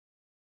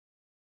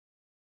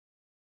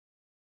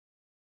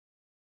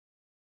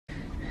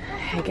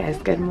Hey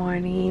guys, good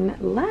morning.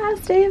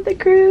 Last day of the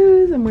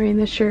cruise. I'm wearing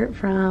this shirt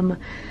from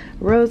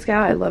Rose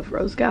Gal. I love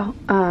Rose Gal.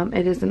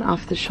 It is an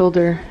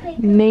off-the-shoulder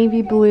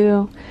navy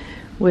blue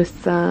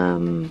with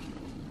some,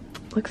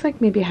 looks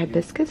like maybe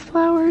hibiscus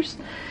flowers.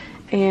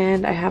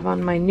 And I have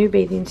on my new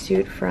bathing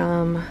suit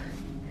from,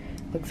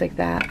 looks like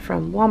that,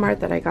 from Walmart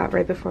that I got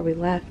right before we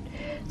left.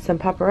 Some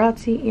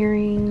paparazzi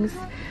earrings.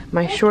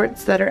 My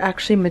shorts that are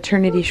actually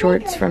maternity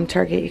shorts from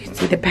Target. You can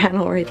see the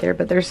panel right there,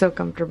 but they're so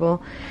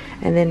comfortable.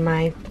 And then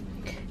my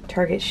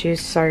Target shoes.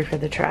 Sorry for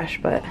the trash,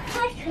 but...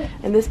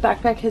 And this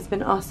backpack has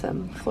been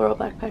awesome. Floral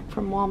backpack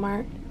from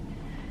Walmart.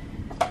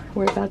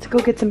 We're about to go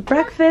get some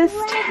breakfast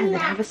and then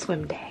have a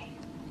swim day.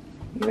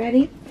 You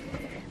ready?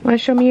 Want to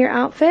show me your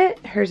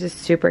outfit? Hers is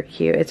super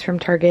cute. It's from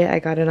Target. I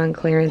got it on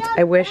clearance.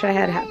 I wish I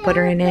had put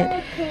her in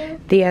it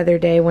the other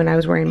day when I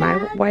was wearing my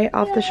white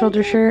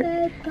off-the-shoulder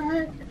shirt.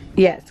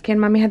 Yes. Can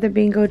mommy have the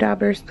bingo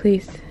daubers,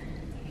 please?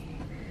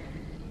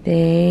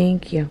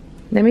 Thank you.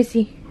 Let me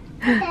see.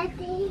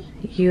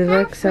 You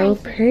look so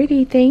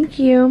pretty. Thank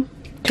you.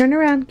 Turn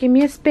around. Give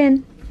me a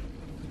spin.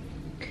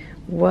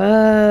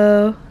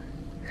 Whoa.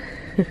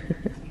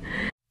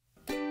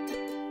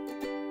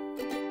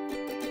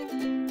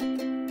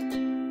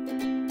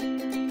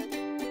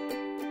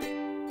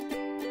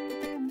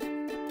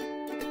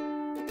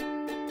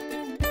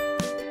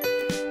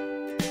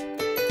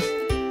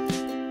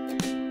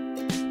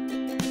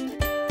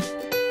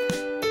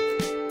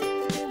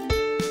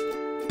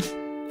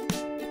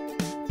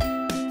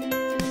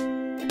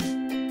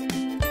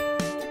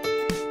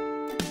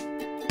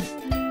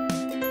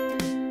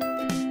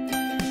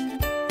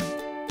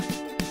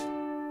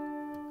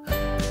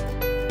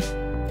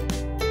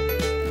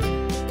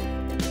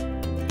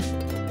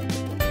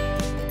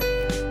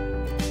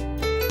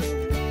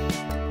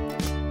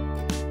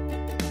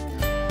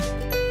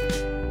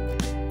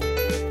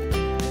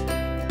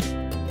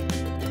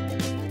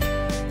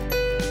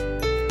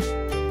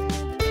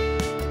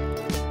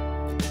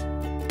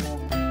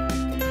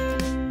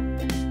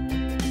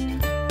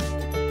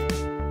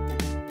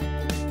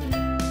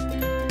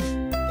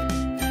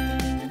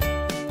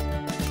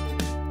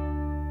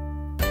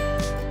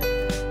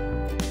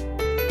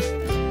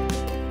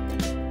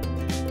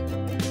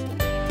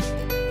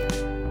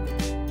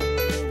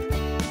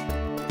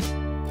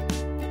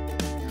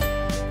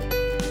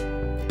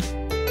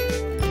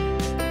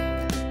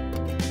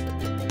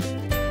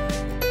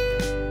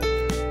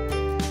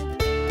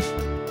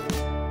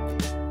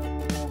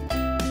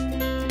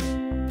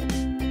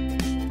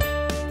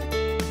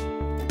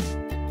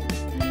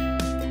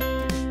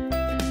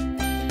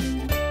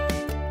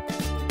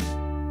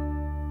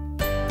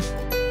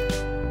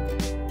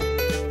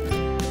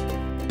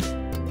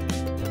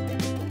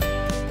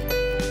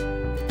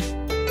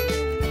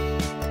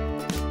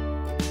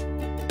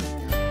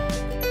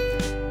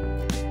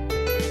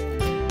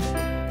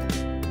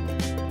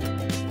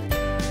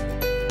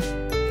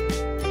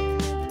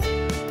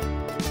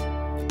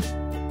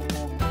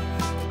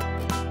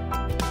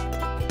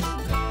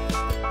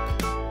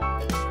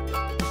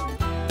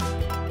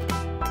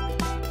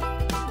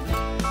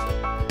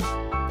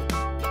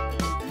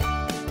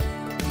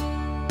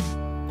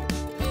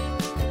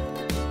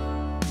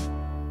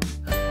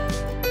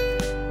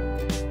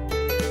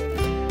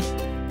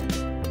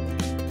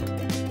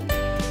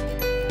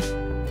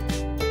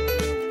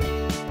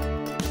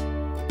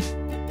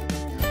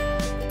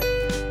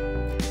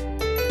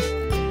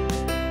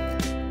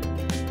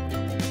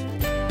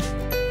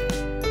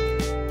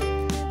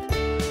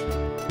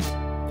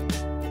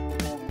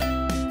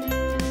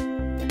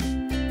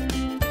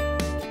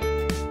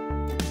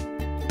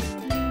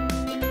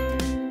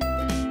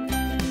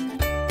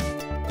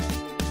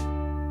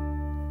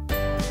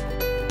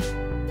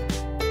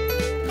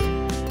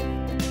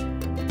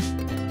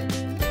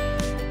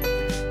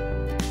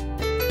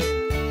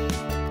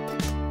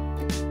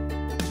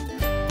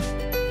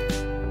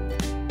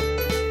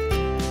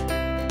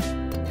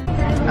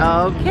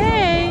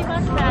 Okay,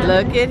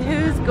 look at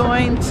who's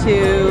going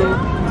to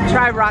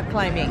try rock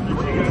climbing.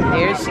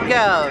 Here she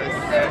goes.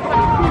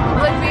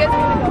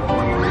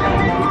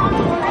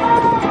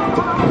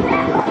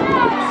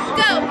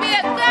 Go,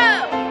 Mia,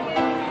 go!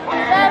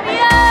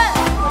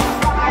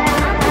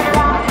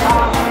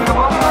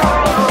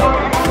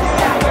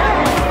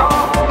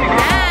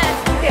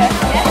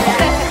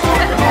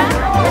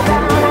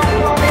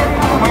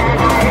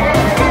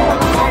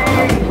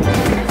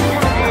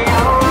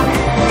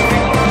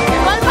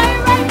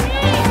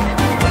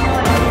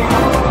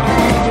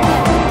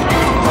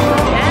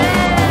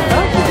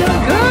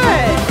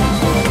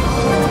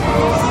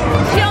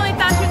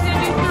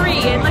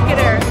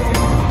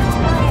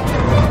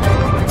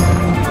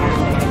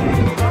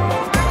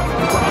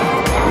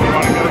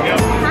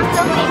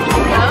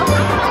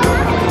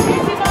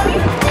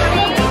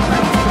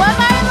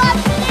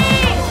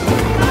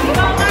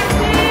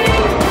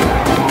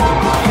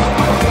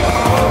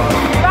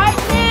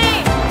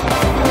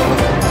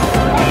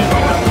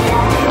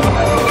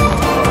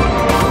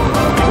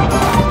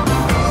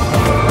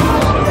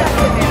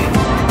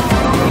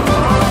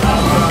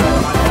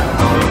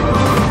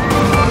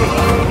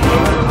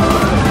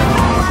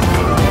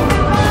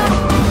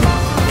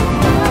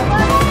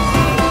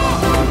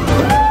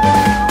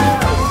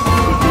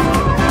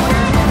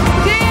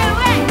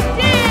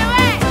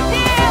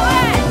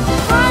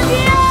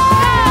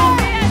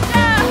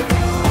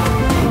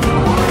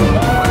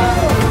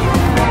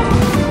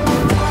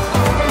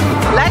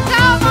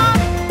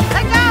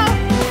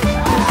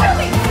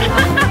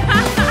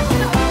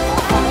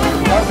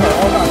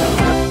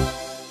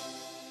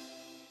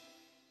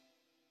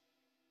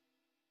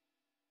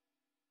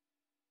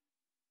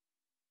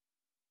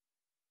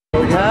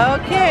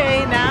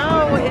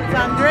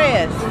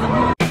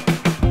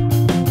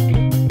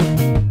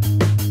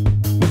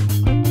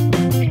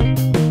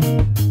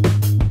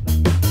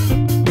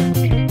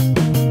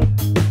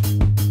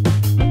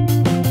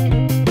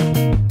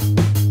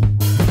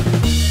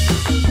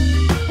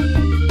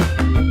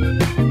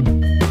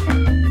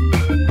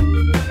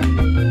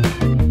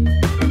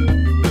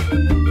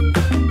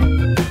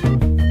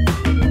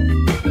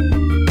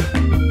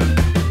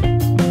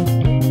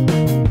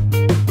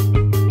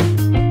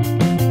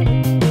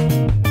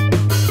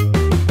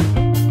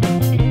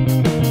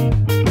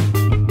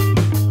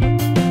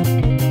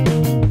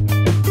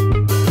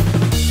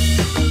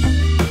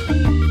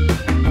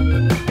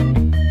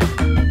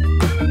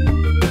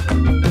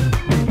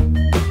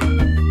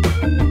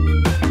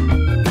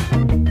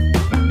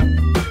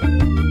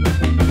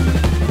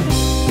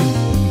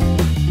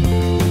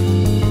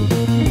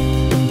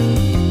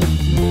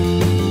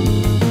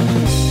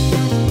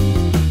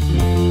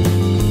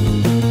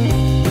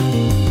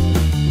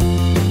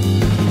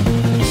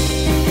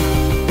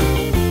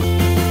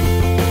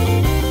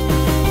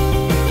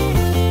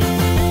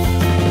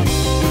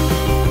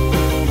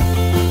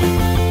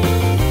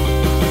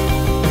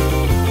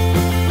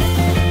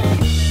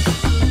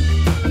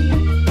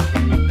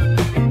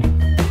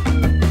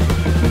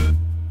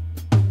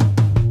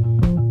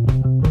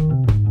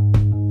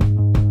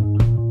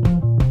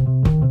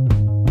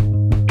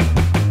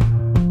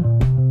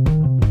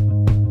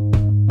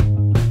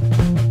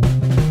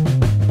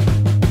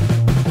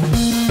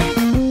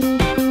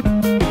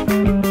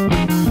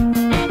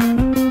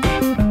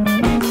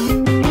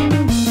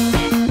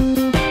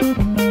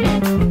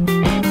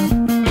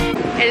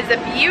 is a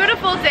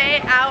beautiful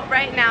day out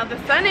right now. The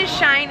sun is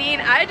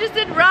shining. I just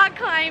did rock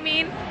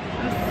climbing.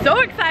 I'm so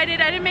excited.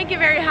 I didn't make it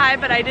very high,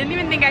 but I didn't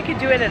even think I could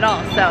do it at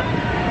all. So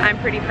I'm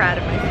pretty proud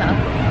of myself.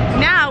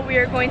 Now we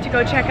are going to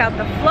go check out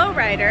the flow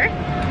rider,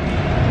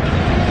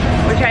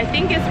 which I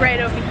think is right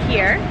over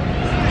here.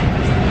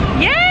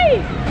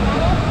 Yay!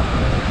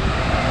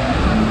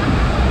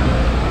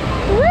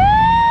 Woo!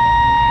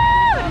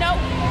 Nope.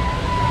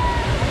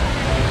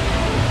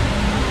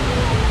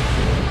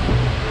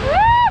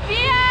 Woo!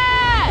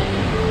 Yes!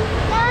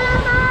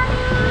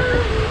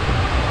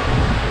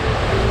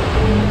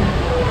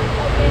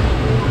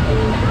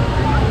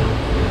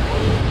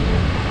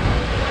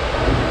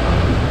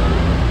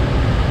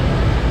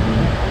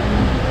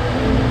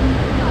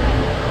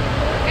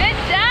 Good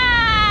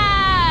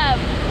job!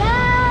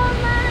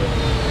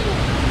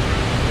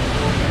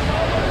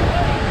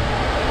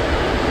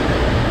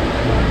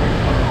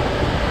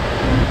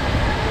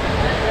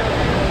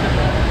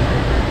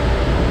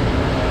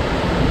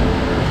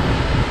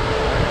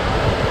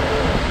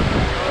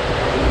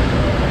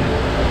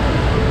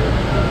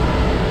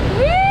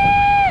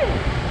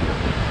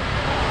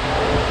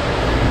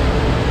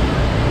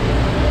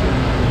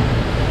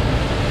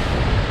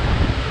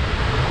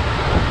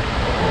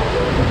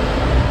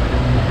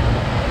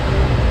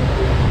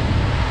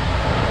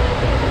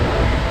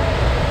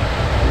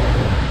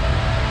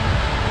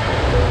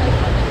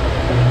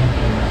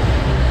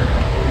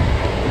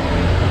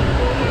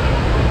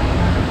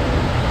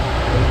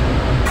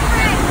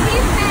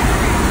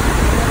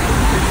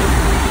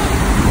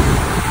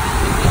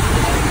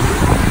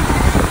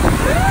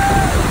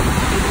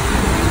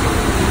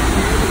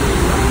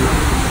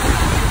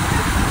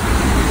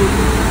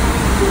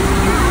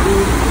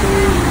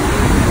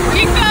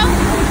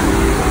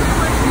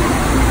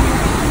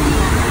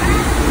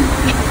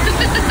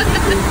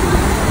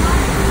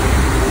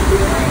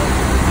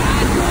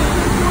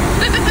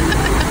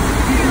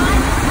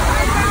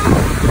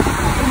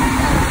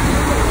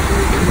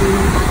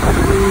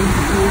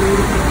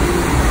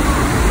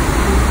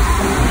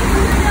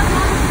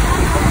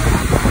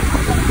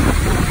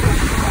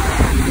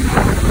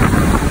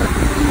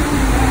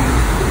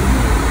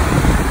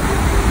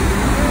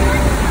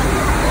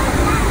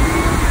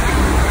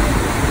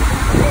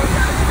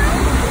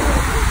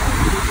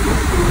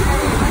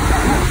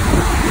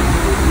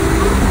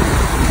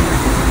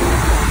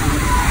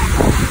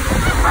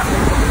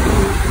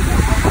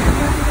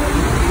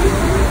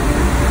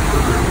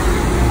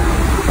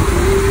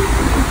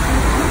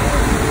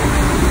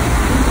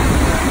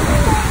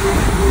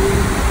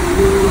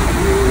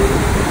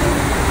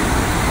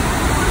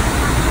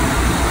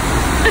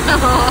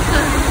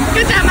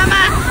 Good job,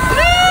 Mama!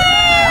 Woo!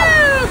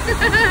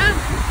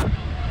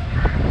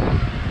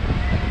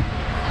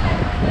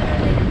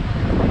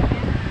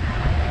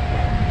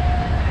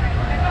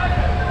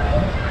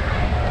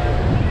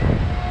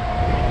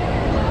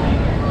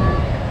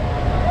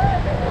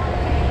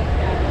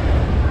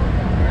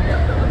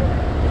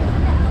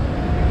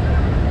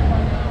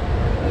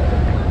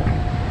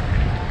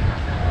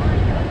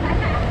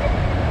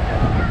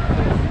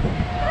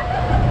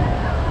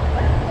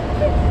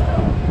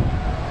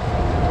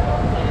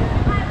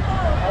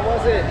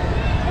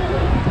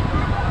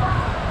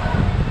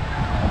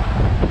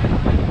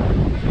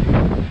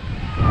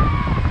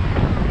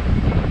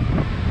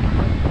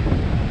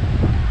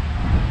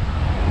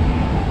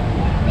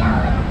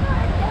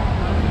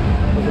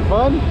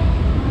 Fun?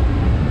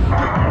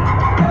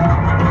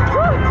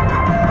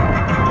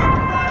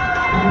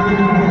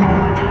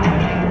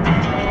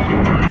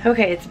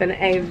 Okay, it's been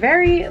a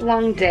very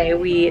long day.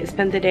 We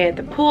spent the day at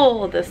the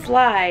pool, the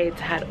slides,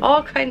 had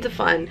all kinds of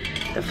fun.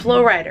 The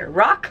flow rider,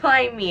 rock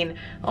climbing.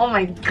 Oh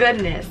my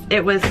goodness.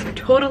 It was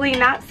totally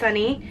not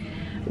sunny,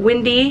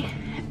 windy,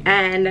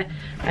 and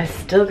I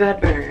still got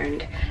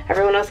burned.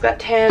 Everyone else got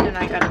tanned and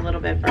I got a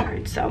little bit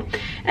burned. So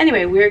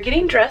anyway, we are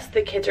getting dressed.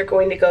 The kids are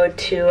going to go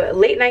to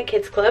Late Night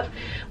Kids Club.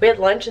 We had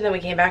lunch and then we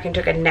came back and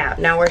took a nap.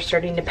 Now we're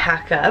starting to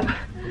pack up.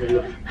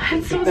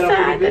 I'm so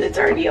sad that it's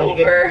already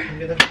over.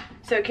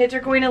 So kids are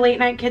going to Late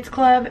Night Kids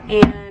Club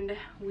and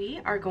we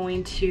are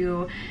going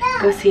to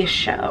go see a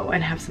show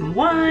and have some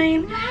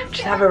wine,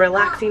 just have a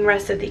relaxing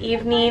rest of the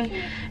evening,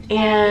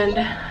 and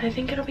I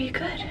think it'll be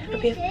good.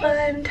 It'll be a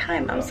fun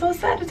time. I'm so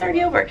sad it's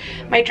already over.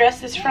 My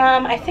dress is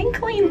from, I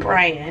think, Lane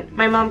Bryant.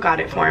 My mom got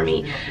it for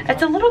me.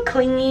 It's a little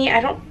clingy.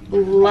 I don't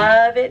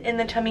love it in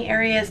the tummy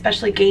area,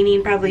 especially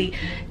gaining probably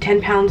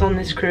 10 pounds on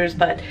this cruise,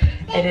 but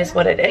it is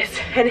what it is.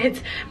 And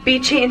it's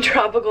beachy and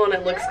tropical and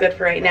it looks good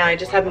for right now. I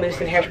just have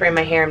mousse and hairspray in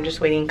my hair. I'm just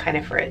waiting kind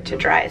of for it to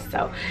dry.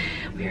 So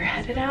we are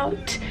headed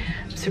out.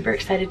 I'm super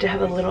excited to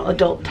have a little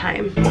adult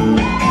time.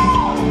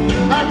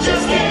 I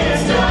just can't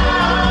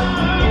stop.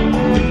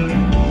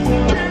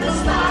 When the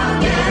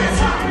spark gets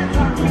hot.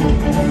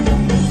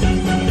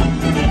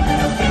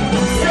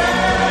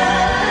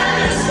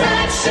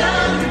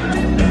 Satisfaction.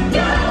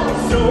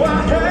 So I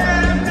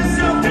had to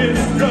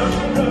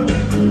self-destruct.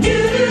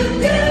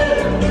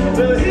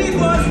 The heat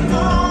was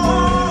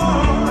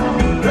on.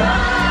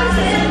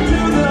 Rising to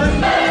the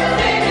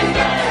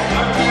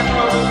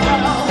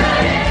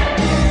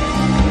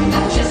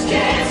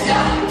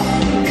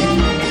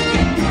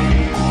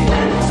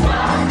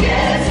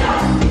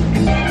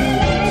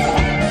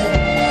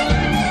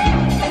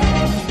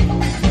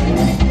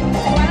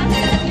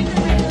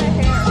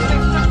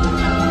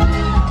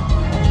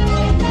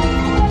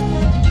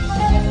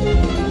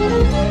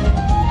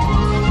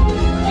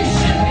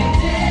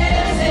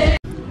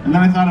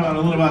thought about it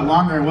a little bit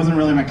longer, it wasn't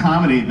really my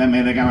comedy that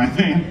made that guy my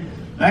fan.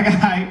 That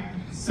guy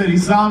said he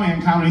saw me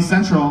on Comedy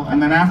Central,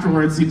 and then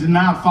afterwards he did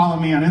not follow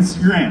me on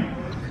Instagram.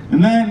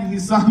 And then he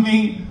saw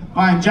me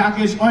buying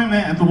Jockish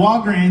ointment at the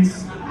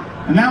Walgreens,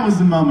 and that was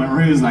the moment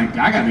where he was like,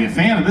 I gotta be a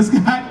fan of this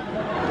guy.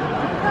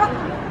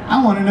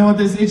 I want to know what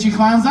this itchy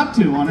clown's up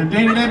to on a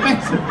day-to-day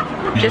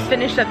basis. Just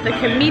finished up the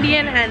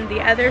comedian and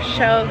the other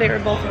show. They were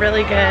both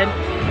really good.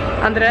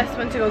 Andres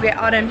went to go get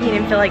Autumn. He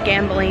didn't feel like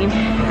gambling.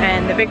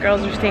 And the big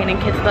girls are staying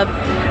in Kids Club.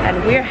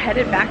 And we're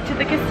headed back to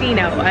the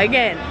casino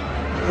again.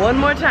 One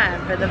more time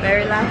for the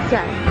very last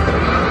time.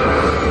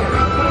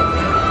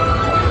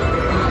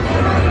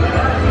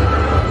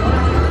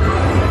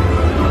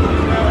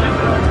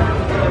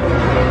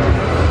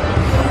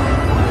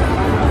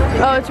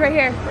 Oh, it's right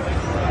here.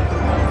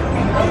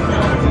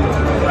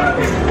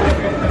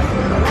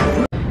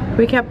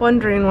 We kept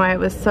wondering why it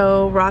was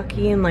so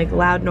rocky and like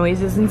loud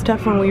noises and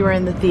stuff when we were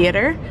in the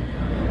theater.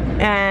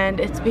 And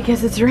it's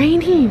because it's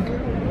raining.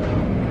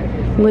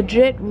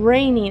 Legit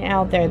raining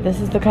out there. This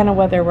is the kind of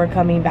weather we're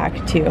coming back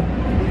to.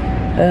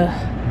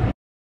 Ugh.